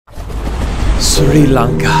Sri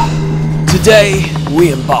Lanka. Today,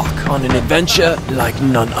 we embark on an adventure like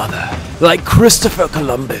none other. Like Christopher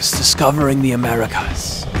Columbus discovering the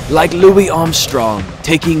Americas. Like Louis Armstrong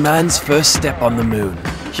taking man's first step on the moon.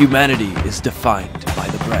 Humanity is defined by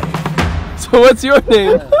the brave. So what's your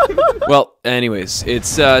name? Well, anyways,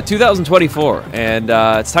 it's 2024, and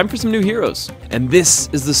it's time for some new heroes. And this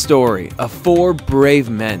is the story of 4 brave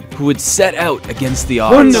men who would set out against the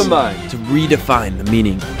odds to redefine the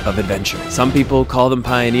meaning of adventure. Some people call them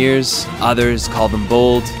pioneers, others call them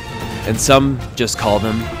bold, and some just call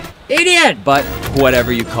them idiot! But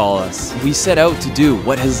whatever you call us, we set out to do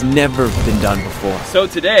what has never been done before. So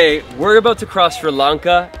today, we're about to cross Sri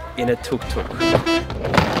Lanka in a tuk-tuk.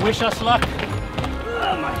 Wish us luck.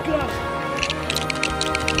 Oh my God.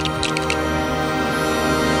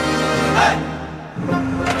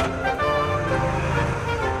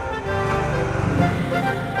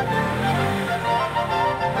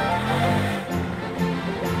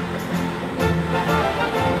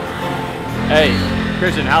 Hey,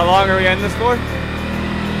 Christian, how long are we in this for?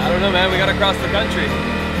 I don't know, man. We gotta cross the country.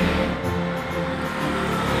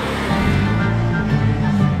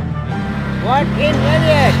 What in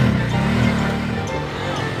idiot?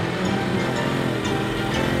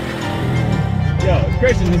 Yo,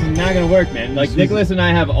 Christian, this is not gonna work, man. Like, Nicholas and I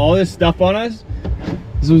have all this stuff on us.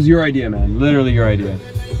 This was your idea, man. Literally your idea.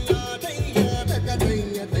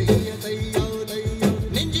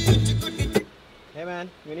 Hey man,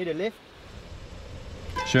 you need a lift?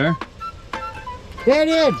 Sure.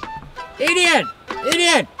 Idiot! Idiot!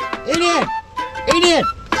 Idiot! Idiot! Idiot!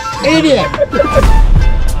 Idiot!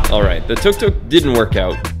 Alright, the tuk-tuk didn't work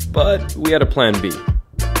out, but we had a plan B.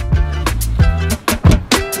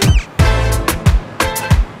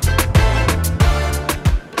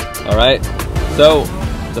 Alright, so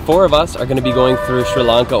the 4 of us are going to be going through Sri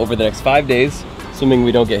Lanka over the next 5 days, assuming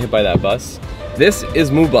we don't get hit by that bus. This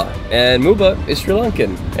is Muba, and Muba is Sri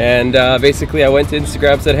Lankan. And basically I went to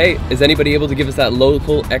Instagram and said, hey, is anybody able to give us that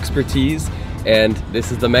local expertise? And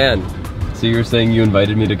this is the man. So you're saying you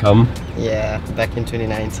invited me to come? Yeah, back in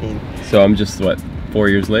 2019. So I'm just, what, 4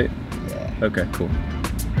 years late? Yeah. Okay, cool.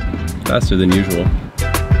 Faster than usual.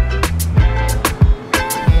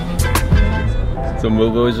 So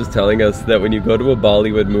Muba was just telling us that when you go to a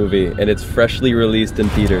Bollywood movie and it's freshly released in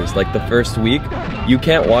theaters, like the first week, you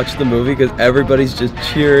can't watch the movie because everybody's just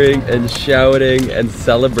cheering and shouting and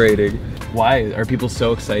celebrating. Why? Are people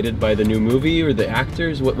so excited by the new movie or the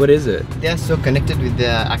actors? What is it? They are so connected with the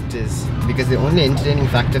actors because the only entertaining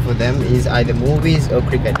factor for them is either movies or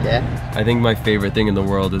cricket, yeah? I think my favorite thing in the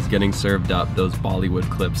world is getting served up those Bollywood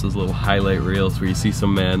clips, those little highlight reels where you see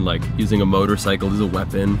some man like using a motorcycle as a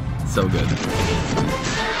weapon. So good.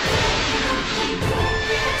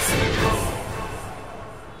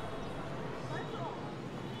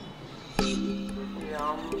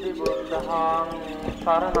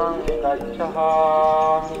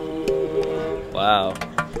 Wow.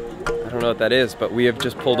 I don't know what that is, but we have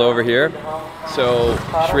just pulled over here. So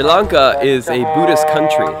Sri Lanka is a Buddhist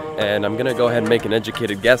country, and I'm gonna go ahead and make an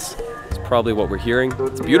educated guess. It's probably what we're hearing.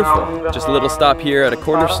 It's beautiful. Just a little stop here at a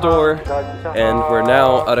corner store, and we're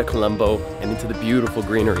now out of Colombo and into the beautiful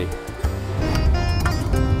greenery.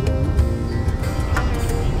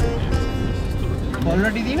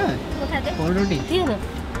 Already dinner? Already.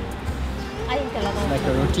 Like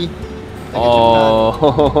a roti.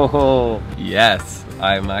 Oh, yes.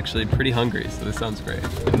 I'm actually pretty hungry, so this sounds great.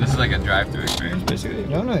 This is like a drive-thru experience, basically.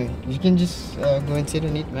 No, you can just go and sit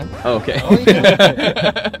and eat, man. Oh, okay. Oh,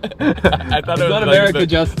 yeah. I thought it was not America, like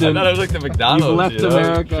Justin. I thought it was like the McDonald's. You've left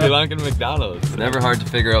America. Sri Lankan McDonald's. It's never hard to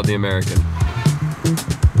figure out the American.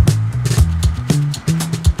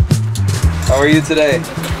 How are you today?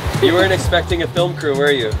 You weren't expecting a film crew,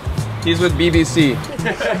 were you? He's with BBC.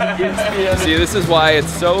 See, this is why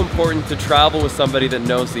it's so important to travel with somebody that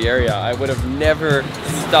knows the area. I would have never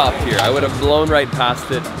stopped here. I would have blown right past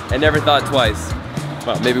it and never thought twice.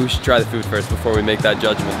 Well, maybe we should try the food first before we make that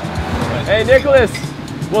judgment. Hey, Nicholas,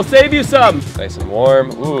 we'll save you some. Nice and warm.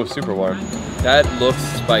 Ooh, super warm. That looks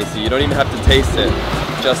spicy. You don't even have to taste it.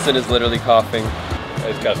 Justin is literally coughing.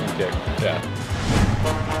 It's got some kick. Yeah.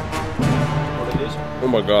 Oh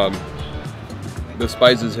my God. The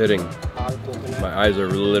spice is hitting. My eyes are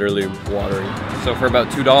literally watering. So for about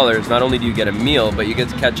 $2, not only do you get a meal, but you get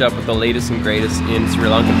to catch up with the latest and greatest in Sri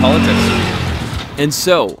Lankan politics. And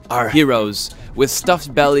so, our heroes, with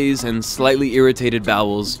stuffed bellies and slightly irritated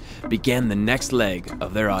bowels, began the next leg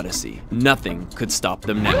of their odyssey. Nothing could stop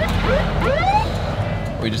them now.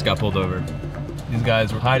 We just got pulled over. These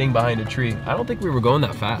guys were hiding behind a tree. I don't think we were going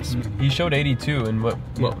that fast. He showed 82 and what?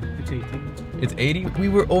 It's 80. It's 80? We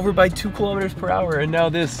were over by 2 kilometers per hour and now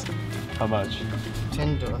this. How much?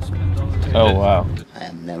 $10. Oh wow. I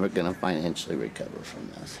am never gonna financially recover from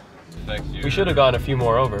this. We should have gone a few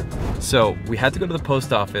more over. So we had to go to the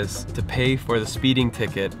post office to pay for the speeding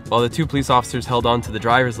ticket while the two police officers held on to the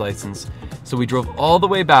driver's license. So we drove all the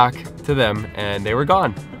way back to them and they were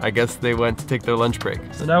gone. I guess they went to take their lunch break.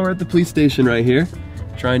 So now we're at the police station right here,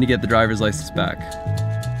 trying to get the driver's license back.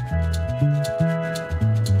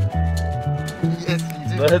 Yes,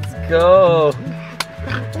 you did. Let's go!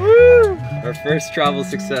 Woo! Our first travel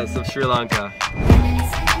success of Sri Lanka.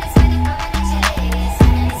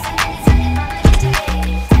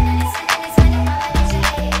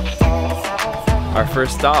 Our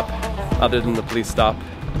first stop, other than the police stop.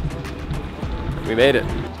 We made it.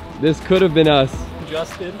 This could have been us.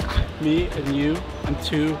 Justin, me, and you, and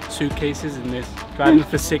 2 suitcases in this, driving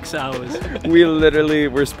for 6 hours. We literally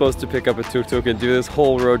were supposed to pick up a tuk-tuk and do this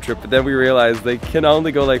whole road trip, but then we realized they can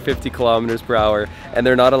only go like 50 kilometers per hour and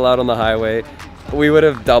they're not allowed on the highway. We would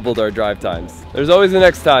have doubled our drive times. There's always the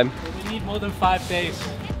next time. We need more than 5 days.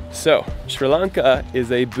 So, Sri Lanka is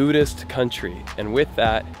a Buddhist country, and with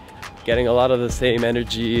that, getting a lot of the same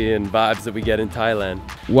energy and vibes that we get in Thailand.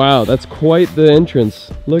 Wow, that's quite the entrance.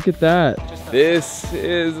 Look at that. This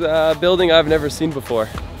is a building I've never seen before.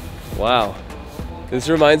 Wow. This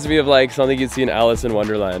reminds me of like something you'd see in Alice in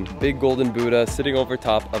Wonderland. Big golden Buddha sitting over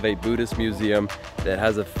top of a Buddhist museum that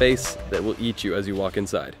has a face that will eat you as you walk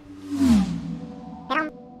inside.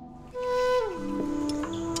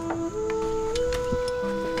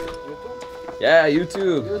 Yeah,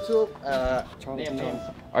 YouTube.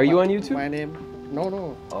 Are you on YouTube? My name?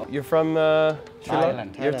 No. Oh, you're from Sri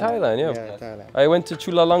Lanka? Thailand. You're Thailand, yeah. Thailand. I went to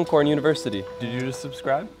Chulalongkorn University. Did you just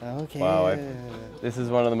subscribe? Okay. Wow, this is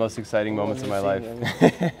one of the most exciting moments of my life.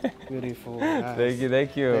 Beautiful. Thank you.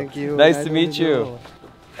 Thank you. Nice to meet you.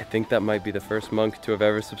 I think that might be the first monk to have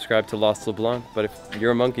ever subscribed to Lost LeBlanc, but if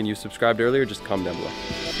you're a monk and you subscribed earlier, just comment down below.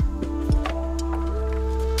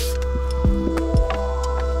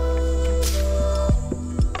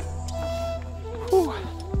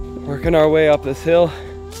 Working our way up this hill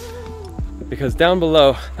because down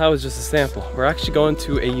below, that was just a sample. We're actually going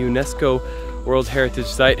to a UNESCO World Heritage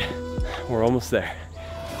Site. We're almost there.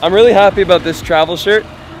 I'm really happy about this travel shirt.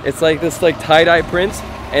 It's like this tie-dye print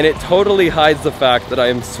and it totally hides the fact that I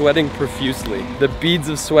am sweating profusely. The beads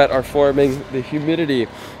of sweat are forming. The humidity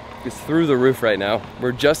is through the roof right now.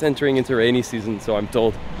 We're just entering into rainy season, so I'm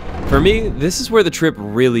told. For me, this is where the trip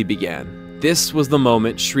really began. This was the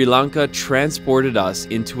moment Sri Lanka transported us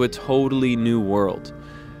into a totally new world.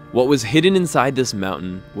 What was hidden inside this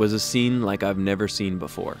mountain was a scene like I've never seen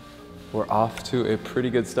before. We're off to a pretty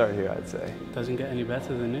good start here, I'd say. Doesn't get any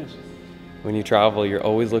better than this. When you travel, you're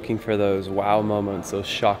always looking for those wow moments, those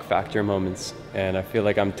shock factor moments. And I feel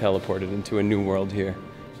like I'm teleported into a new world here.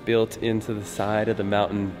 Built into the side of the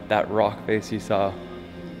mountain, that rock face you saw.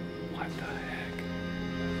 What the heck?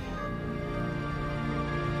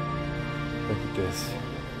 Look at this.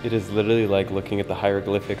 It is literally like looking at the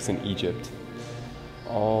hieroglyphics in Egypt.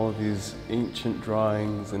 All these ancient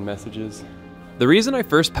drawings and messages. The reason I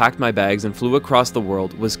first packed my bags and flew across the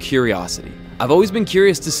world was curiosity. I've always been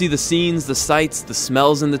curious to see the scenes, the sights, the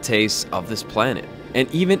smells, and the tastes of this planet.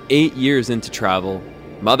 And even 8 years into travel,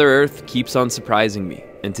 Mother Earth keeps on surprising me,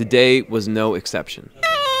 and today was no exception.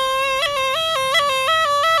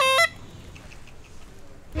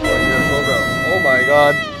 Oh my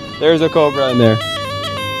god, there's a cobra in there.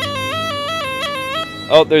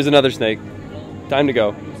 Oh, there's another snake. Time to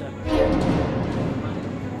go.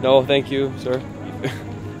 No, thank you, sir.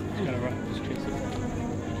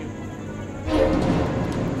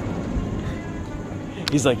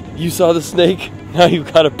 He's like, you saw the snake? Now you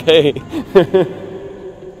gotta pay.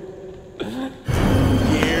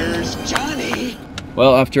 Here's Johnny.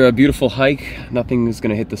 Well, after a beautiful hike, nothing is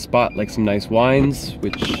gonna hit the spot like some nice wines,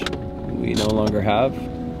 which we no longer have.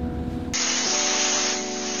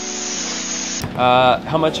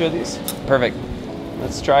 How much are these? Perfect.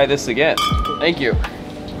 Let's try this again. Thank you.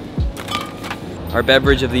 Our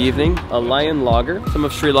beverage of the evening, a Lion Lager, some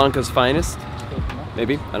of Sri Lanka's finest.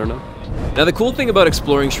 Maybe, I don't know. Now the cool thing about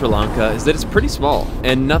exploring Sri Lanka is that it's pretty small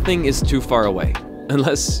and nothing is too far away,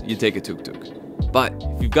 unless you take a tuk-tuk. But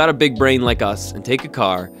if you've got a big brain like us and take a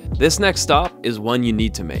car, this next stop is one you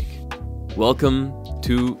need to make. Welcome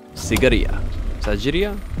to Sigiriya.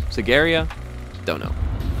 Sigiriya? Don't know.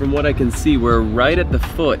 From what I can see, we're right at the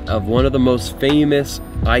foot of one of the most famous,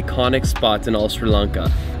 iconic spots in all Sri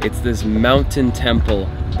Lanka. It's this mountain temple.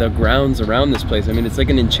 The grounds around this place, I mean, it's like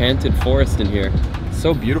an enchanted forest in here. It's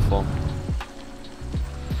so beautiful.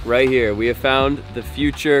 Right here, we have found the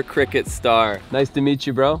future cricket star. Nice to meet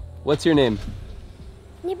you, bro. What's your name?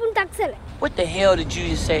 Nipun Taksele. What the hell did you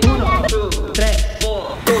just say?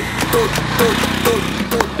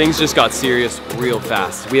 Things just got serious real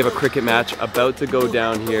fast. We have a cricket match about to go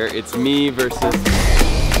down here. It's me versus...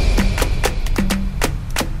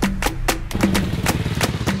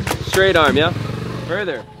 Straight arm, yeah?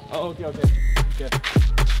 Further. Oh, okay.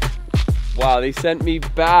 Wow, they sent me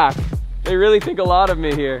back. They really think a lot of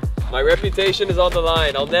me here. My reputation is on the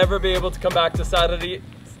line. I'll never be able to come back to Sigiriya.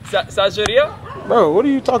 Bro, what are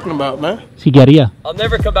you talking about, man? Sigiriya. I'll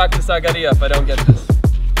never come back to Sigiriya if I don't get this.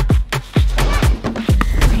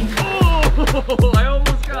 Oh, I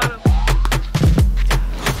almost got him.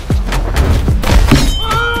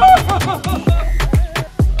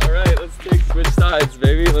 All right, let's switch sides,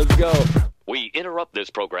 baby. Let's go. We interrupt this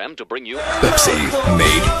program to bring you Pepsi,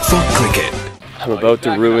 made for cricket. I'm about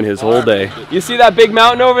to ruin his whole day. You see that big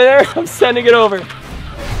mountain over there? I'm sending it over.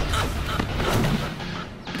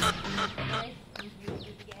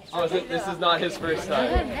 Oh, this is not his first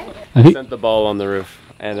time. I sent the ball on the roof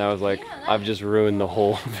and I was like, I've just ruined the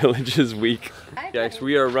whole village's week. Yikes,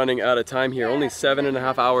 we are running out of time here. Only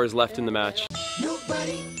 7.5 hours left in the match.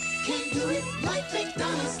 Nobody can do it like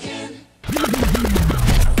McDonald's can.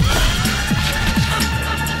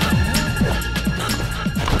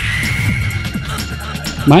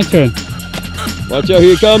 My turn. Watch out,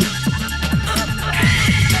 here he comes.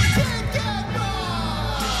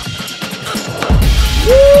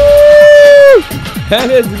 Woo! That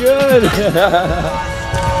is good.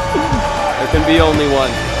 There can be only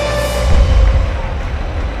one.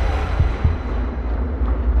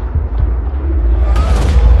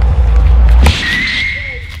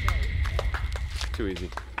 Too easy.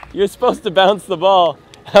 You're supposed to bounce the ball.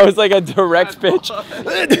 That was like a direct pitch.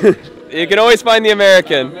 You can always find the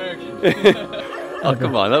American. Oh,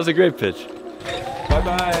 come on. That was a great pitch.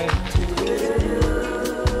 Bye-bye.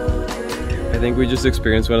 I think we just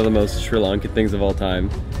experienced one of the most Sri Lankan things of all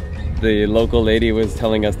time. The local lady was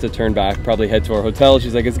telling us to turn back, probably head to our hotel.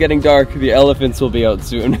 She's like, it's getting dark. The elephants will be out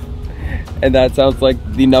soon. And that sounds like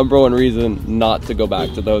the #1 reason not to go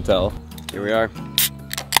back to the hotel. Here we are.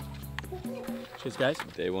 Cheers, guys.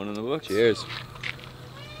 Day 1 in the books. Cheers.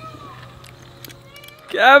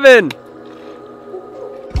 Gavin!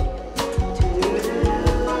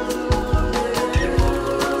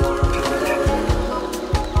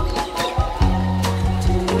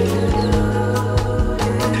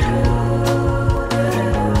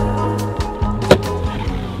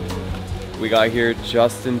 We got here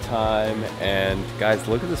just in time, and guys,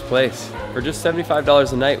 look at this place. For just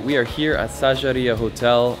 $75 a night, we are here at Sigiriya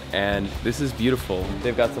Hotel, and this is beautiful.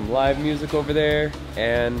 They've got some live music over there,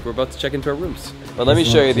 and we're about to check into our rooms. But let me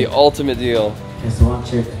show you the ultimate deal.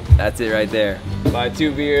 That's it right there. Buy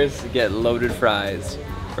 2 beers, get loaded fries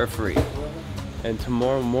for free. And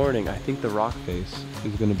tomorrow morning, I think the rock face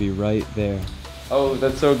is gonna be right there. Oh,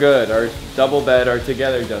 that's so good. Our double bed are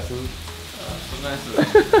together, Justin. So nice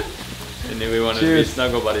of them. I knew we wanted to be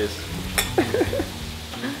snuggle buddies.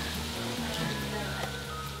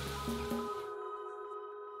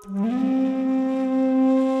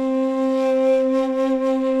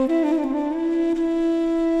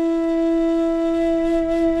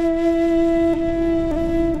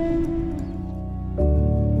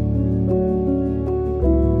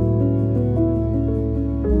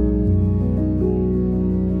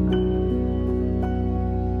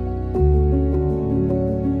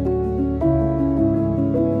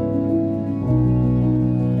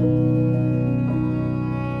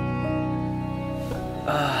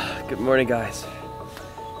 Good morning, guys.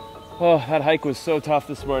 Oh, that hike was so tough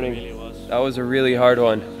this morning. It really was. That was a really hard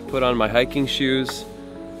one. I put on my hiking shoes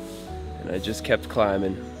and I just kept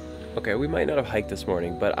climbing. Okay, we might not have hiked this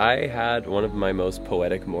morning, but I had one of my most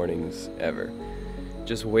poetic mornings ever.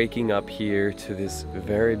 Just waking up here to this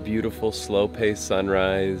very beautiful slow-paced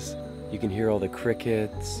sunrise. You can hear all the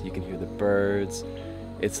crickets, you can hear the birds.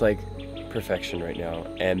 It's like perfection right now.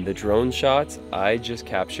 And the drone shots I just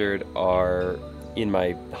captured are in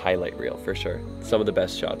my highlight reel for sure. Some of the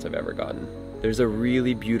best shots I've ever gotten. There's a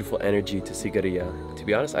really beautiful energy to Sigiriya. To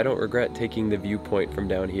be honest, I don't regret taking the viewpoint from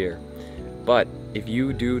down here. But if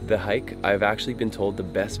you do the hike, I've actually been told the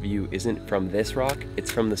best view isn't from this rock,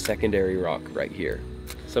 it's from the secondary rock right here.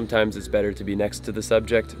 Sometimes it's better to be next to the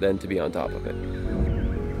subject than to be on top of it.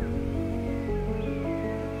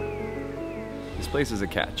 This place is a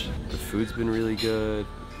catch. The food's been really good.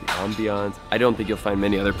 The ambiance. I don't think you'll find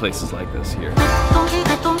many other places like this here.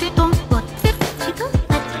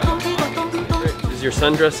 Is your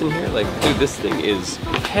sundress in here? Like, dude, this thing is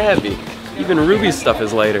heavy. Even Ruby's stuff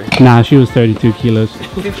is lighter. Nah, she was 32 kilos.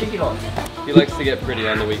 He likes to get pretty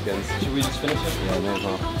on the weekends. Should we just finish it? Yeah, might as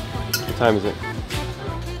well. What time is it?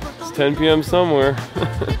 It's 10 p.m. somewhere.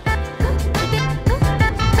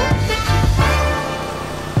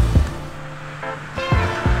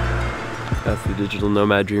 That's the digital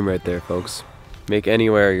nomad dream right there, folks. Make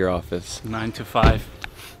anywhere your office. 9 to 5.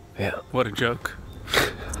 Yeah. What a joke.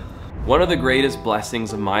 One of the greatest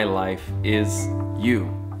blessings of my life is you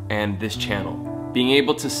and this channel. Being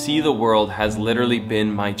able to see the world has literally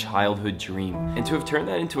been my childhood dream. And to have turned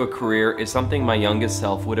that into a career is something my youngest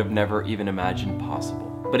self would have never even imagined possible.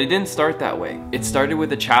 But it didn't start that way. It started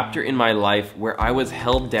with a chapter in my life where I was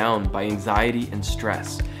held down by anxiety and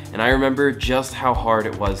stress. And I remember just how hard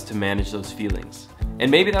it was to manage those feelings. And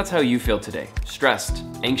maybe that's how you feel today. Stressed,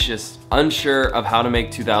 anxious, unsure of how to make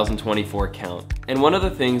 2024 count. And one of the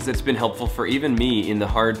things that's been helpful for even me in the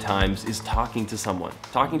hard times is talking to someone,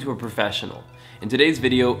 talking to a professional. And today's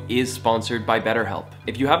video is sponsored by BetterHelp.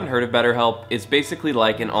 If you haven't heard of BetterHelp, it's basically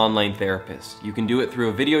like an online therapist. You can do it through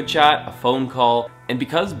a video chat, a phone call, and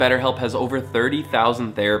because BetterHelp has over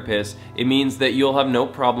 30,000 therapists, it means that you'll have no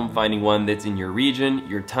problem finding one that's in your region,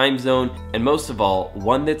 your time zone, and most of all,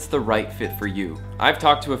 one that's the right fit for you. I've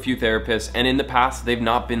talked to a few therapists, and in the past, they've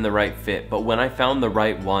not been the right fit, but when I found the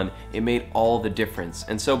right one, it made all the difference.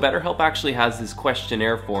 And so BetterHelp actually has this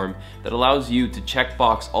questionnaire form that allows you to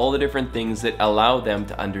checkbox all the different things that allow them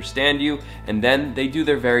to understand you, and then they do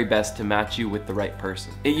their very best to match you with the right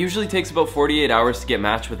person. It usually takes about 48 hours to get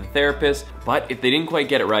matched with a therapist, but if they didn't quite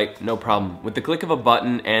get it right, no problem. With the click of a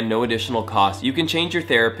button and no additional cost, you can change your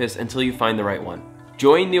therapist until you find the right one.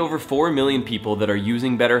 Join the over 4 million people that are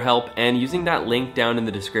using BetterHelp, and using that link down in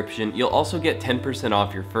the description, you'll also get 10%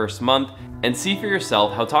 off your first month, and see for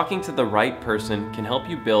yourself how talking to the right person can help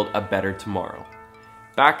you build a better tomorrow.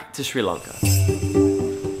 Back to Sri Lanka.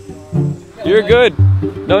 You're good.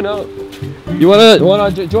 No. You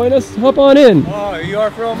wanna join us? Hop on in. Oh, you are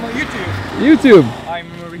from YouTube? YouTube. I'm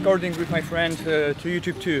recording with my friend to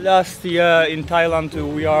YouTube too. Last year in Thailand too,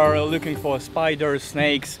 we are looking for spiders,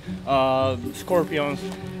 snakes, scorpions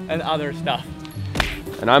and other stuff.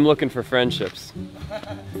 And I'm looking for friendships.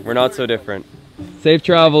 We're not so different. Safe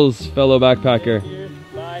travels, fellow backpacker.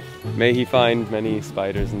 Bye. May he find many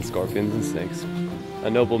spiders and scorpions and snakes. A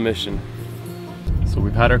noble mission. So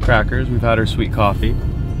we've had our crackers, we've had our sweet coffee.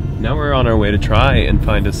 Now we're on our way to try and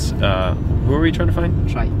find us, who are we trying to find?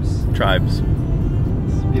 Tribes. Tribes.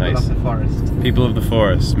 People of the forest. People of the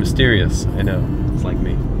forest. Mysterious, I know. It's like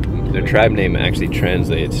me. Their tribe name actually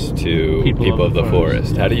translates to people of the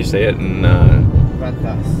forest. How do you say it in Wet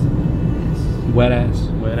ass. Wet ass.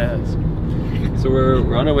 Wet ass. So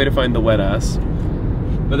we're on our way to find the wet ass.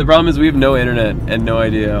 But the problem is we have no internet and no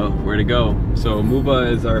idea where to go. So Muba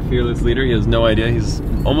is our fearless leader. He has no idea. He's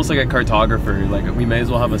almost like a cartographer. Like, we may as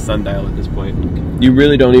well have a sundial at this point. You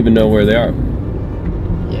really don't even know where they are.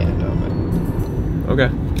 Yeah, no, but... Okay.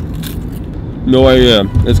 No idea.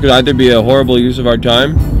 This could either be a horrible use of our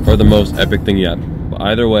time or the most epic thing yet. But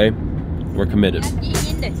either way, we're committed.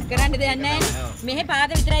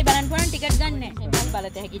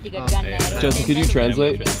 Justin, could you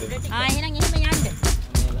translate?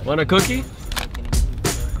 Want a cookie?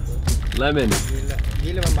 Lemon.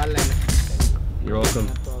 You're welcome.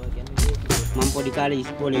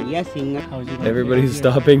 Everybody's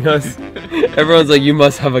stopping us. Everyone's like, you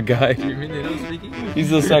must have a guide. He's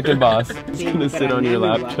the second boss. He's gonna sit on your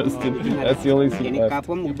lap, Justin. That's the only seat left.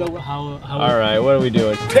 Alright, what are we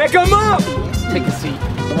doing? Pick him up! Take a seat.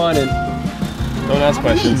 Come on in. Don't ask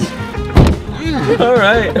questions.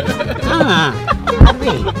 Alright.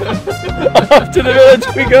 Off to the village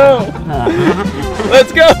we go!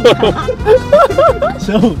 Let's go!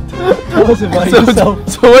 So, tell us about yourself.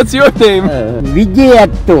 So what's your name?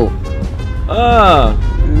 Vijayato.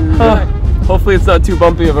 Hopefully it's not too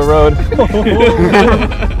bumpy of a road.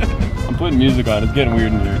 I'm putting music on, it's getting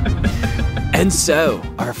weird in here. And so,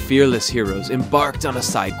 our fearless heroes embarked on a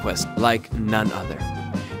side quest like none other.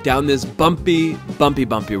 Down this bumpy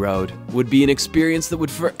road would be an experience that would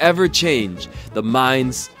forever change the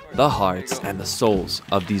minds, the hearts, and the souls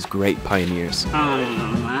of these great pioneers. Alright,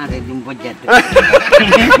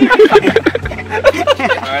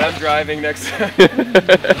 I'm driving next time.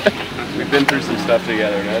 We've been through some stuff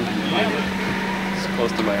together, man. It's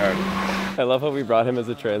close to my heart. I love how we brought him as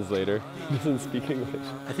a translator. He doesn't speak English.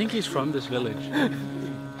 I think he's from this village.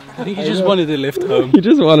 I think he just wanted to lift home. He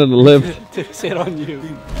just wanted to lift. To sit on you.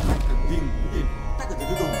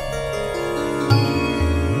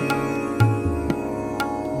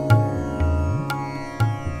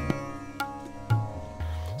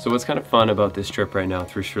 So what's kind of fun about this trip right now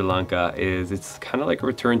through Sri Lanka is it's kind of like a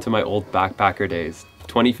return to my old backpacker days.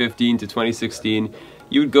 2015 to 2016,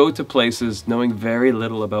 You would go to places knowing very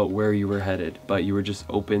little about where you were headed, but you were just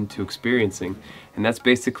open to experiencing. And that's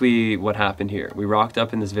basically what happened here. We rocked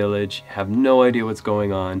up in this village, have no idea what's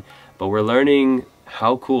going on, but we're learning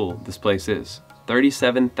how cool this place is.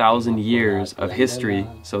 37,000 years of history,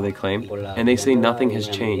 so they claim, and they say nothing has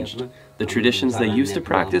changed. The traditions they used to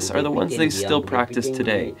practice are the ones they still practice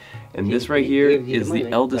today. And this right here is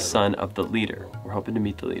the eldest son of the leader. We're hoping to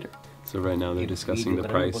meet the leader. So right now they're discussing the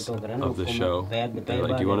price of the show. They're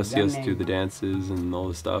like, do you want to see us do the dances and all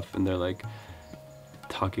the stuff? And they're like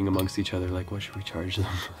talking amongst each other like, what should we charge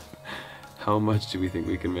them? How much do we think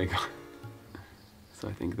we can make? So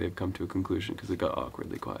I think they've come to a conclusion because it got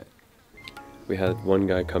awkwardly quiet. We had one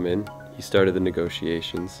guy come in, he started the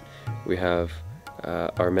negotiations. We have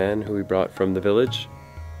our man who we brought from the village,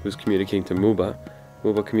 who's communicating to Muba.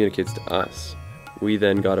 Muba communicates to us. We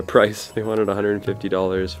then got a price. They wanted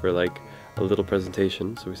 $150 for like a little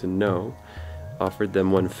presentation, so we said no. Offered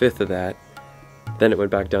them 1/5 of that. Then it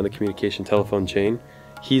went back down the communication telephone chain.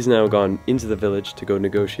 He's now gone into the village to go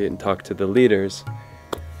negotiate and talk to the leaders.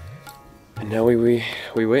 And now we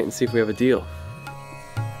wait and see if we have a deal.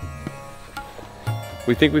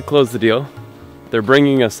 We think we closed the deal. They're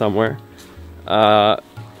bringing us somewhere. So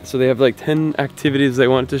they have like 10 activities they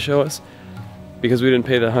wanted to show us. Because we didn't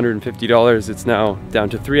pay the $150, it's now down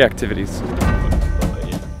to 3 activities.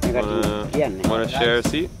 Wanna share a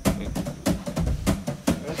seat?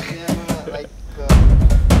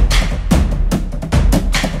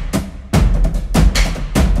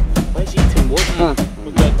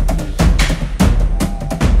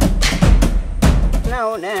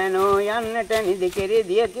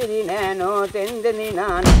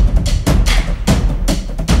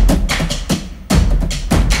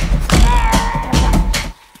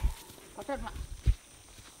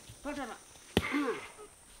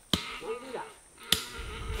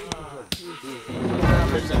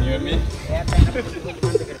 You and me?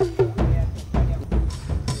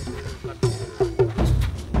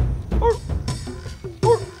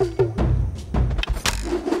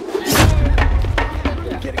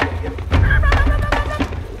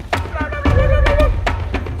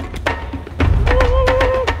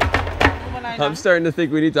 I'm starting to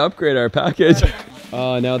think we need to upgrade our package.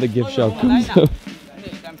 Oh, now the gift shop comes up.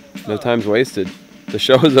 No time's wasted. The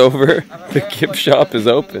show is over. The gift shop is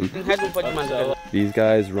open. These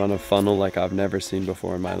guys run a funnel like I've never seen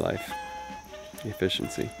before in my life.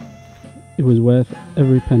 Efficiency. It was worth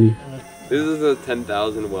every penny. This is a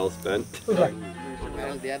 10,000 well spent.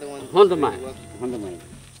 The other one. Hundemine!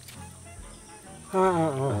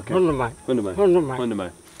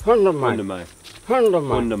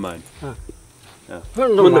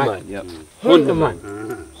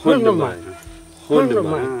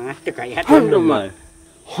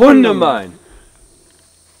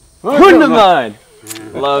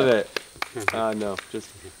 Love it. No, just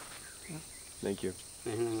thank you.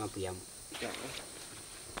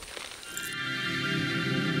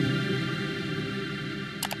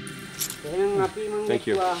 Thank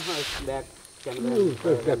you.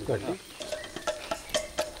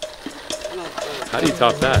 How do you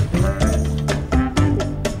top that?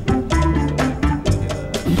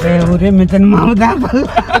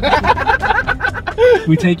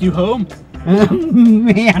 We take you home.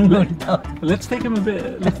 Let's take him a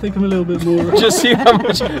bit. Let's take him a little bit more. Just see how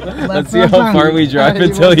much. Let's see how far we drive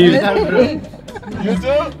until you. You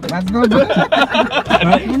too? Let's go.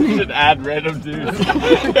 You should add random dudes.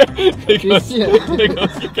 because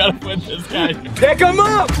you gotta put this guy. Pick him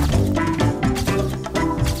up!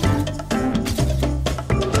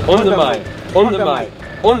 On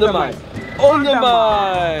the mine.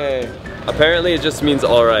 Apparently it just means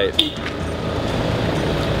alright.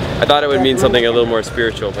 I thought it would mean something a little more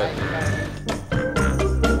spiritual, but...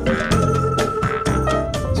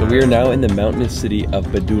 So we are now in the mountainous city of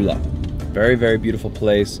Badulla. Very, very beautiful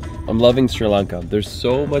place. I'm loving Sri Lanka. There's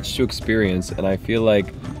so much to experience, and I feel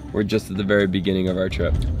like we're just at the very beginning of our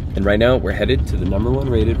trip. And right now, we're headed to the #1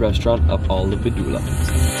 rated restaurant of all of Badulla.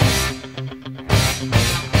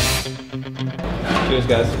 Cheers,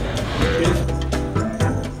 guys.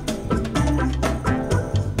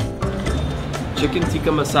 Chicken tikka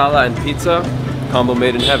masala and pizza, combo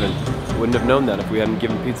made in heaven. Wouldn't have known that if we hadn't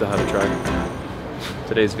given Pizza Hut a try.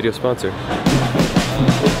 Today's video sponsor.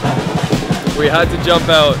 We had to jump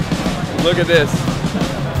out. Look at this.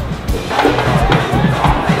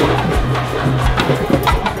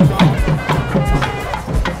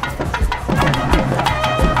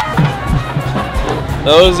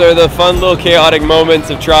 Those are the fun little chaotic moments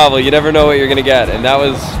of travel. You never know what you're gonna get, and that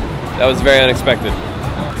was very unexpected.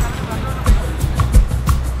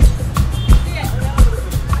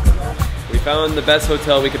 We found the best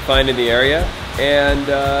hotel we could find in the area, and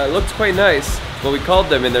it looked quite nice. But we called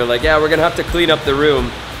them and they're like, yeah, we're gonna have to clean up the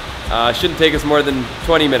room. Shouldn't take us more than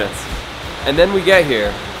 20 minutes. And then we get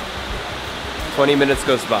here, 20 minutes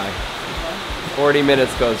goes by, 40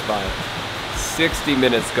 minutes goes by, 60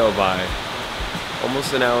 minutes go by,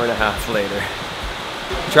 almost an hour and a half later.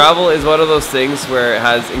 Travel is one of those things where it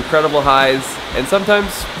has incredible highs, and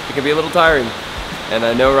sometimes it can be a little tiring. And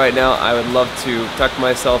I know right now I would love to tuck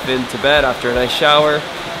myself into bed after a nice shower,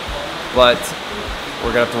 but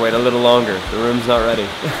we're gonna have to wait a little longer. The room's not ready.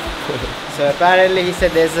 So apparently he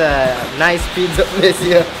said there's a nice pizza place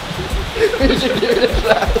here. We should give it a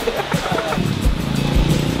try.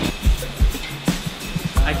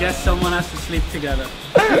 I guess someone has to sleep together.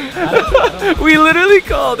 We literally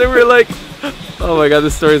called and we're like, oh my god,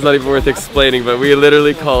 this story's not even worth explaining, but we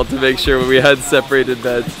literally called to make sure we had separated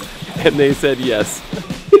beds, and they said yes.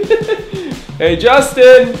 Hey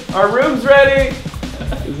Justin, our room's ready!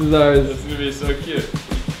 This is ours. This is gonna be so cute.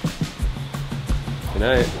 Good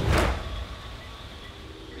night.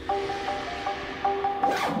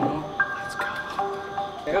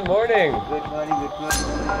 Good morning. Good morning, good morning.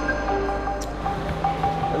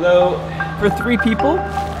 Hello. For 3 people,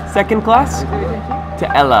 second class, to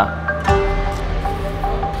Yala.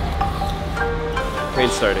 Train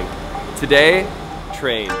starting. Today,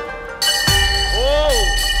 train.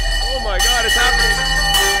 Oh my god, it's happening.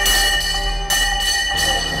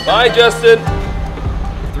 Bye, Justin.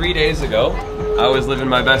 3 days ago, I was living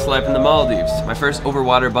my best life in the Maldives. My first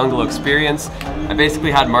overwater bungalow experience. I basically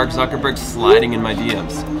had Mark Zuckerberg sliding in my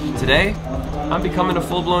DMs. Today, I'm becoming a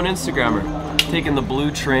full-blown Instagrammer. Taking the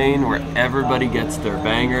blue train where everybody gets their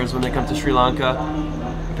bangers when they come to Sri Lanka.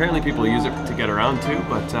 Apparently people use it to get around too,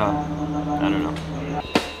 but I don't know.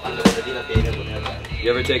 You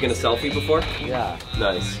ever taken a selfie before? Yeah.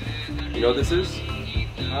 Nice. You know what this is?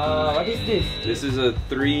 What is this? This is a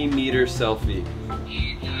 3-meter selfie.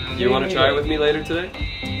 Do you want to try it with me later today?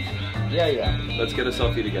 Yeah. Let's get a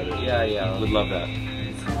selfie together. Yeah. Would love that.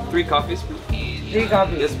 3 coffees, please. 3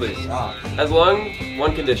 coffees? Yes, please. Ah. As long,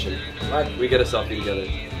 one condition. What? We get a selfie together.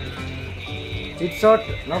 It's hot,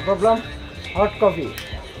 no problem. Hot coffee.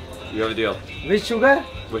 You have a deal. With sugar?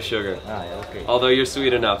 With sugar. Ah, okay. Although you're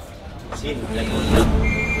sweet enough. See,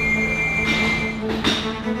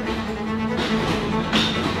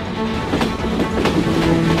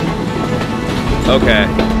 Okay.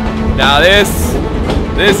 Now this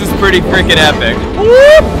is pretty freaking epic.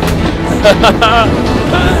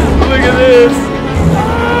 Look at this.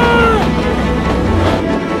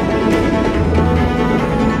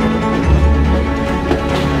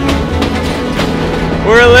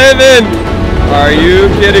 We're living! Are you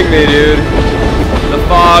kidding me, dude? The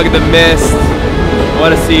fog, the mist.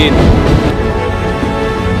 What a scene.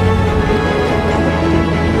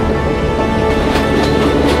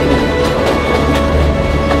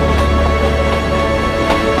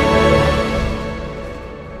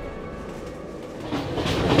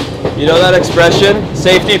 You know that expression,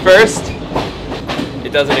 safety first?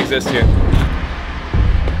 It doesn't exist here.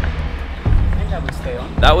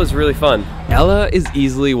 That was really fun. Yala is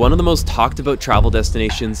easily one of the most talked about travel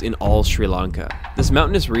destinations in all Sri Lanka. This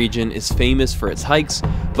mountainous region is famous for its hikes,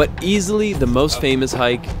 but easily the most famous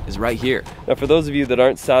hike is right here. Now for those of you that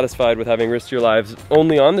aren't satisfied with having risked your lives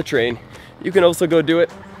only on the train, you can also go do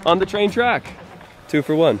it on the train track. 2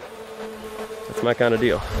 for 1. That's my kind of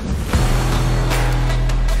deal.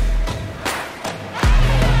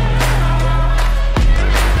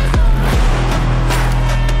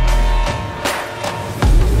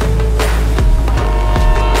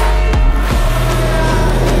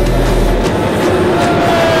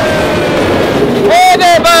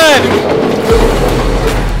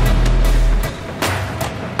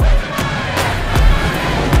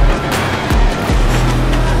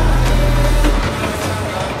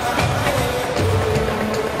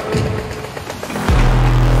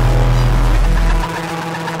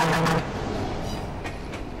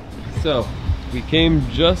 So, we came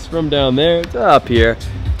just from down there to up here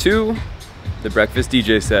to the breakfast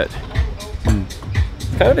DJ set.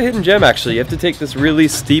 Kind of a hidden gem actually. You have to take this really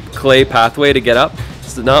steep clay pathway to get up.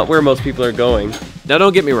 It's not where most people are going. Now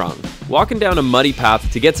don't get me wrong, walking down a muddy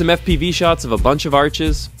path to get some FPV shots of a bunch of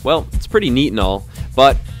arches, well, it's pretty neat and all,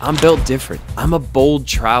 but I'm built different. I'm a bold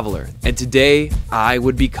traveler, and today I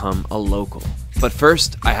would become a local. But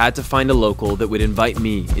first, I had to find a local that would invite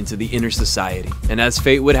me into the inner society. And as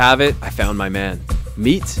fate would have it, I found my man.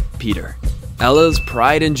 Meet Peter. Ella's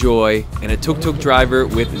pride and joy, and a tuk-tuk driver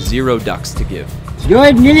with 0 ducks to give. Do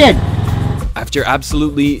it, million! I After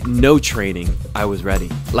absolutely no training, I was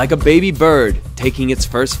ready. Like a baby bird taking its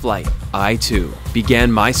first flight, I too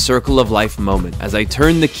began my circle of life moment as I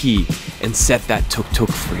turned the key and set that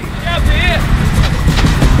tuk-tuk free.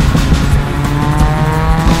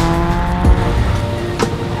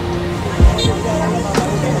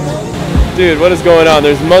 Dude, what is going on?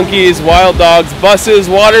 There's monkeys, wild dogs, buses,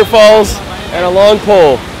 waterfalls, and a long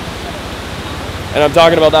pole. And I'm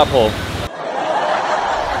talking about that pole.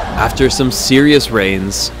 After some serious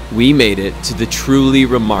rains, we made it to the truly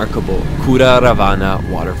remarkable Kura Ravana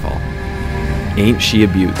waterfall. Ain't she a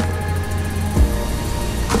beaut?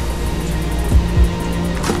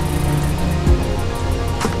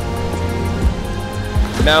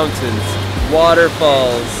 Mountains,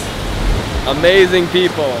 waterfalls, amazing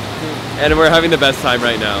people. And we're having the best time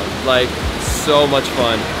right now. Like, so much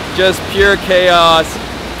fun. Just pure chaos,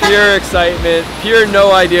 pure excitement, pure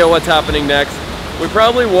no idea what's happening next. We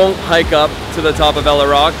probably won't hike up to the top of Yala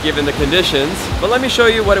Rock given the conditions, but let me show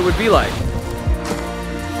you what it would be like.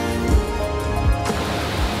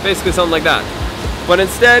 Basically something like that. But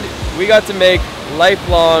instead, we got to make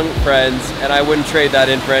lifelong friends, and I wouldn't trade that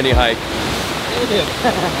in for any hike.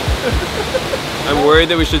 I'm worried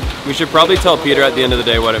that we should probably tell Peter at the end of the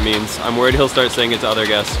day what it means. I'm worried he'll start saying it to other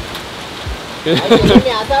guests.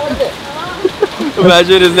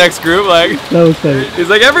 Imagine his next group, like, he's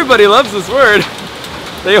like, everybody loves this word.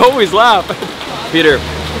 They always laugh. Peter,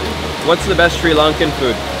 what's the best Sri Lankan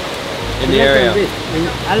food in the area? In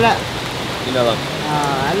Yala.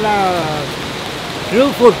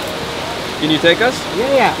 Real food. Can you take us?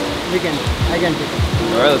 Yeah, we can. I can take it.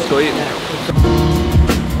 Alright, let's go eat.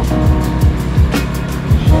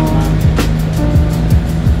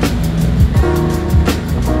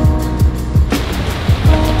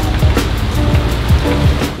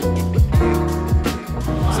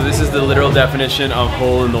 So this is the literal definition of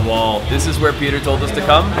hole in the wall. This is where Peter told us to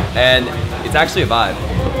come, and it's actually a vibe.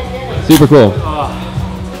 Super cool.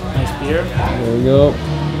 Nice beer. There we go.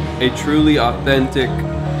 A truly authentic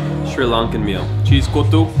Sri Lankan meal. Cheese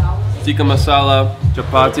kotu, tikka masala,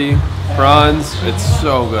 chapati, prawns. It's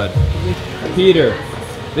so good. Peter,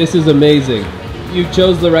 this is amazing. You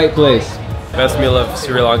chose the right place. Best meal of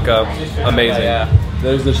Sri Lanka. Amazing.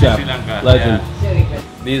 There's the chef. Legend.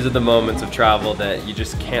 These are the moments of travel that you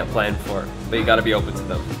just can't plan for, but you gotta be open to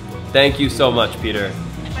them. Thank you so much, Peter.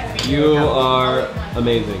 You are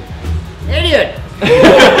amazing. Idiot!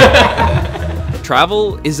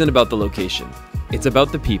 Travel isn't about the location. It's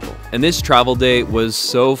about the people. And this travel day was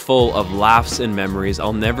so full of laughs and memories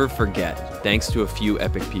I'll never forget, thanks to a few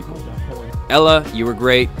epic people. Ella, you were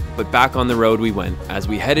great, but back on the road we went as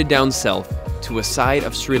we headed down south to a side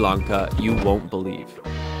of Sri Lanka you won't believe.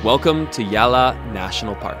 Welcome to Yala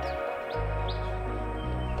National Park.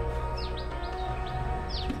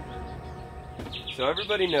 So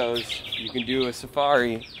everybody knows you can do a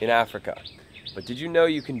safari in Africa, but did you know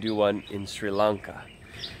you can do one in Sri Lanka?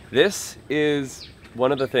 This is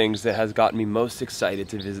one of the things that has gotten me most excited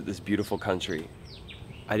to visit this beautiful country.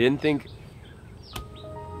 I didn't think...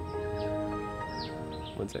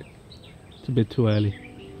 One sec. It's a bit too early.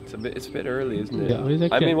 It's a bit early, isn't it? Yeah,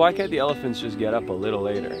 exactly. I mean, why can't the elephants just get up a little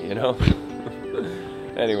later, you know?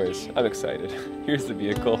 Anyways, I'm excited. Here's the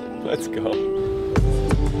vehicle. Let's go.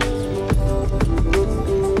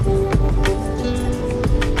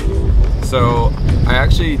 So, I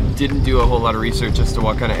actually didn't do a whole lot of research as to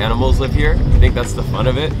what kind of animals live here. I think that's the fun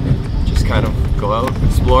of it. Just kind of go out,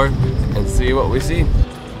 explore, and see what we see.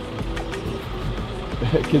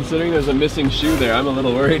 Considering there's a missing shoe there, I'm a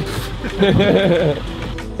little worried.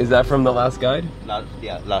 Is that from the last guide? Last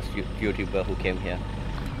YouTuber who came here.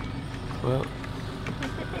 Well,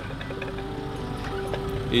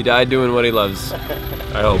 he died doing what he loves,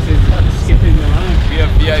 I hope. Skipping the line. We have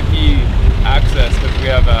VIP access because we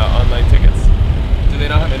have online tickets. Do they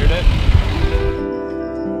not have internet?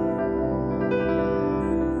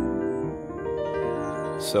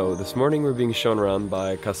 So this morning we're being shown around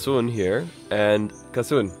by Kasun here. And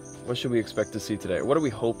Kasun, what should we expect to see today? What are we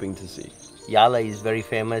hoping to see? Yala is very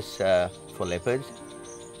famous for leopards.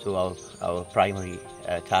 So our primary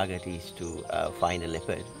target is to find a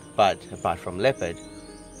leopard. But apart from leopard,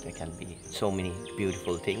 there can be so many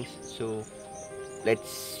beautiful things. So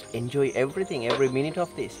let's enjoy everything, every minute of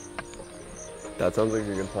this. That sounds like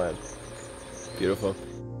a good plan. Beautiful.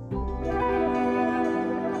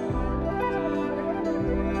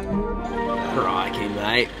 Crikey,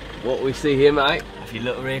 mate. What we see here, mate? If you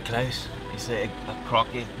look real close, you see a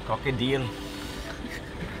crocodile.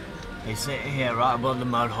 He's sitting here right above the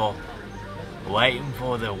mud hole, waiting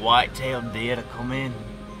for the white-tailed deer to come in,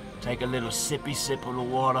 take a little sippy sip of the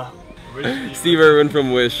water. Steve Irwin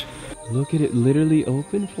from Wish. Look at it, literally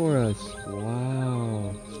open for us.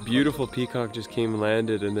 Wow. This beautiful peacock just came and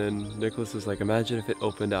landed, and then Nicholas was like, imagine if it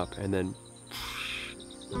opened up, and then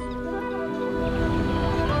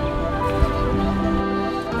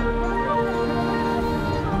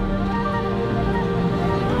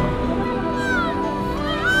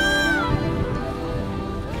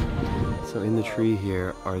so in the tree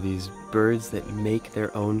here are these birds that make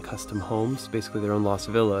their own custom homes, basically their own Las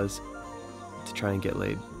Villas, to try and get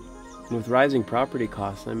laid. And with rising property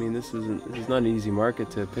costs, I mean, this is not an easy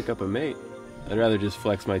market to pick up a mate. I'd rather just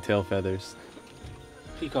flex my tail feathers.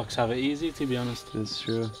 Peacocks have it easy, to be honest. That's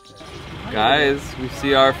true. Guys, we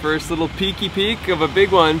see our first little peeky peek of a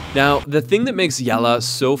big one. Now, the thing that makes Yala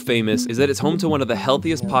so famous is that it's home to one of the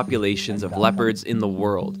healthiest populations of leopards in the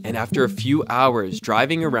world. And after a few hours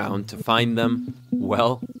driving around to find them,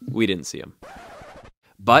 well, we didn't see them.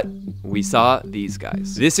 But we saw these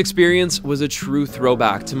guys. This experience was a true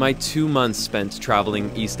throwback to my 2 months spent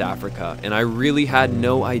traveling East Africa, and I really had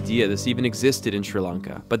no idea this even existed in Sri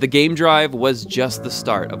Lanka. But the game drive was just the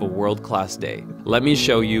start of a world-class day. Let me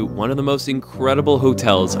show you one of the most incredible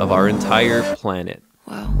hotels of our entire planet.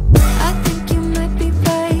 Wow. I think you might be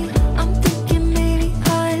right. I'm thinking maybe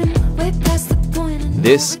I'm way past the point.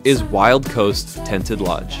 This is Wild Coast Tented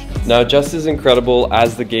Lodge. Now, just as incredible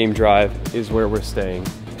as the game drive is where we're staying.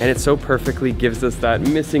 And it so perfectly gives us that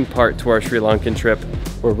missing part to our Sri Lankan trip.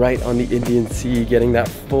 We're right on the Indian Sea, getting that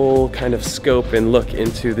full kind of scope and look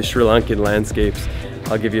into the Sri Lankan landscapes.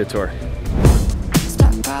 I'll give you a tour.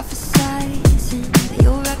 Start prophesizing that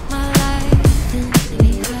you'll wreck my life and leave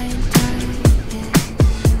me high and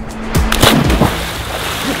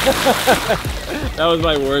tired. That was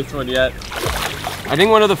my worst one yet. I think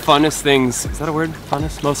one of the funnest things, is that a word?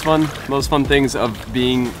 Funnest? Most fun things of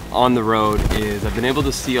being on the road is I've been able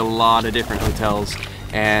to see a lot of different hotels,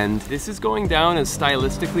 and this is going down as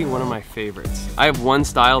stylistically one of my favorites. I have one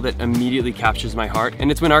style that immediately captures my heart, and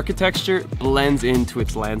it's when architecture blends into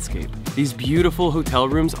its landscape. These beautiful hotel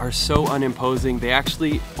rooms are so unimposing, they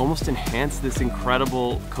actually almost enhance this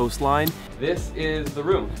incredible coastline. This is the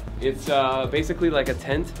room. It's basically like a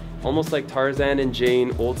tent, almost like Tarzan and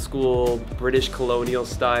Jane, old school British colonial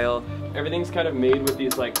style. Everything's kind of made with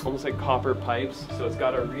these almost like copper pipes, so it's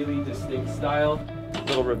got a really distinct style.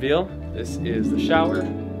 Little reveal, this is the shower.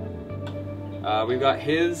 We've got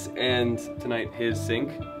his and tonight his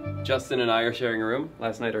sink. Justin and I are sharing a room.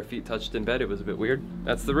 Last night our feet touched in bed, it was a bit weird.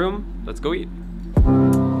 That's the room, let's go eat.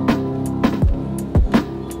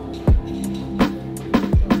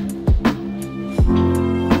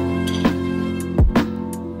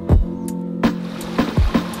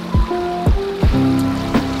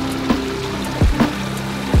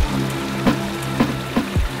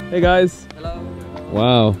 Hey guys. Hello.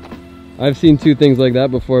 Wow. I've seen two things like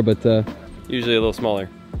that before, but usually a little smaller.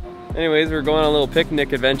 Anyways, we're going on a little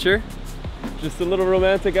picnic adventure. Just a little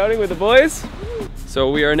romantic outing with the boys.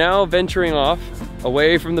 So we are now venturing off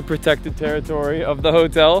away from the protected territory of the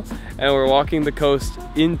hotel, and we're walking the coast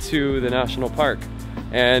into the national park.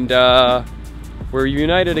 And we're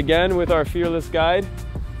united again with our fearless guide.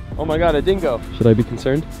 Oh my God, a dingo. Should I be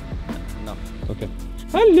concerned? No. Okay.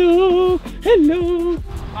 Hello, hello.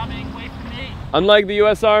 Coming, wait for me. Unlike the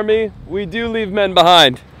US Army, we do leave men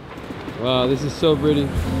behind. Wow, this is so pretty.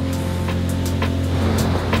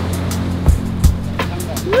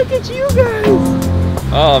 Look at you guys.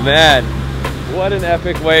 Oh man, what an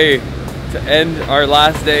epic way to end our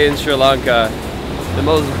last day in Sri Lanka. The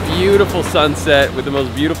most beautiful sunset with the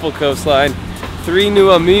most beautiful coastline. 3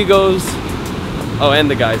 new amigos. Oh, and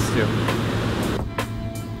the guys too.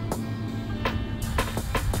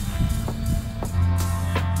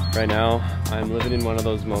 Right now, I'm living in one of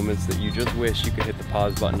those moments that you just wish you could hit the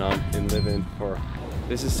pause button on and live in for.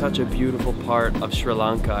 This is such a beautiful part of Sri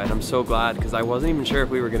Lanka, and I'm so glad because I wasn't even sure if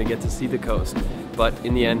we were going to get to see the coast. But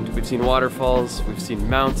in the end, we've seen waterfalls, we've seen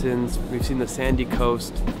mountains, we've seen the sandy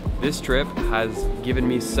coast. This trip has given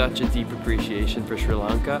me such a deep appreciation for Sri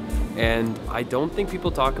Lanka, and I don't think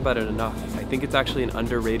people talk about it enough. I think it's actually an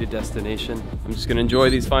underrated destination. I'm just going to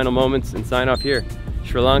enjoy these final moments and sign off here.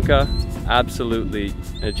 Sri Lanka, absolutely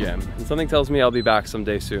a gem. And something tells me I'll be back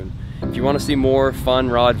someday soon. If you want to see more fun,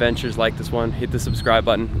 raw adventures like this one, hit the subscribe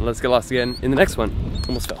button and let's get lost again in the next one.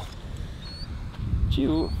 Almost fell. Gee,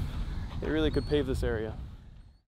 they really could pave this area.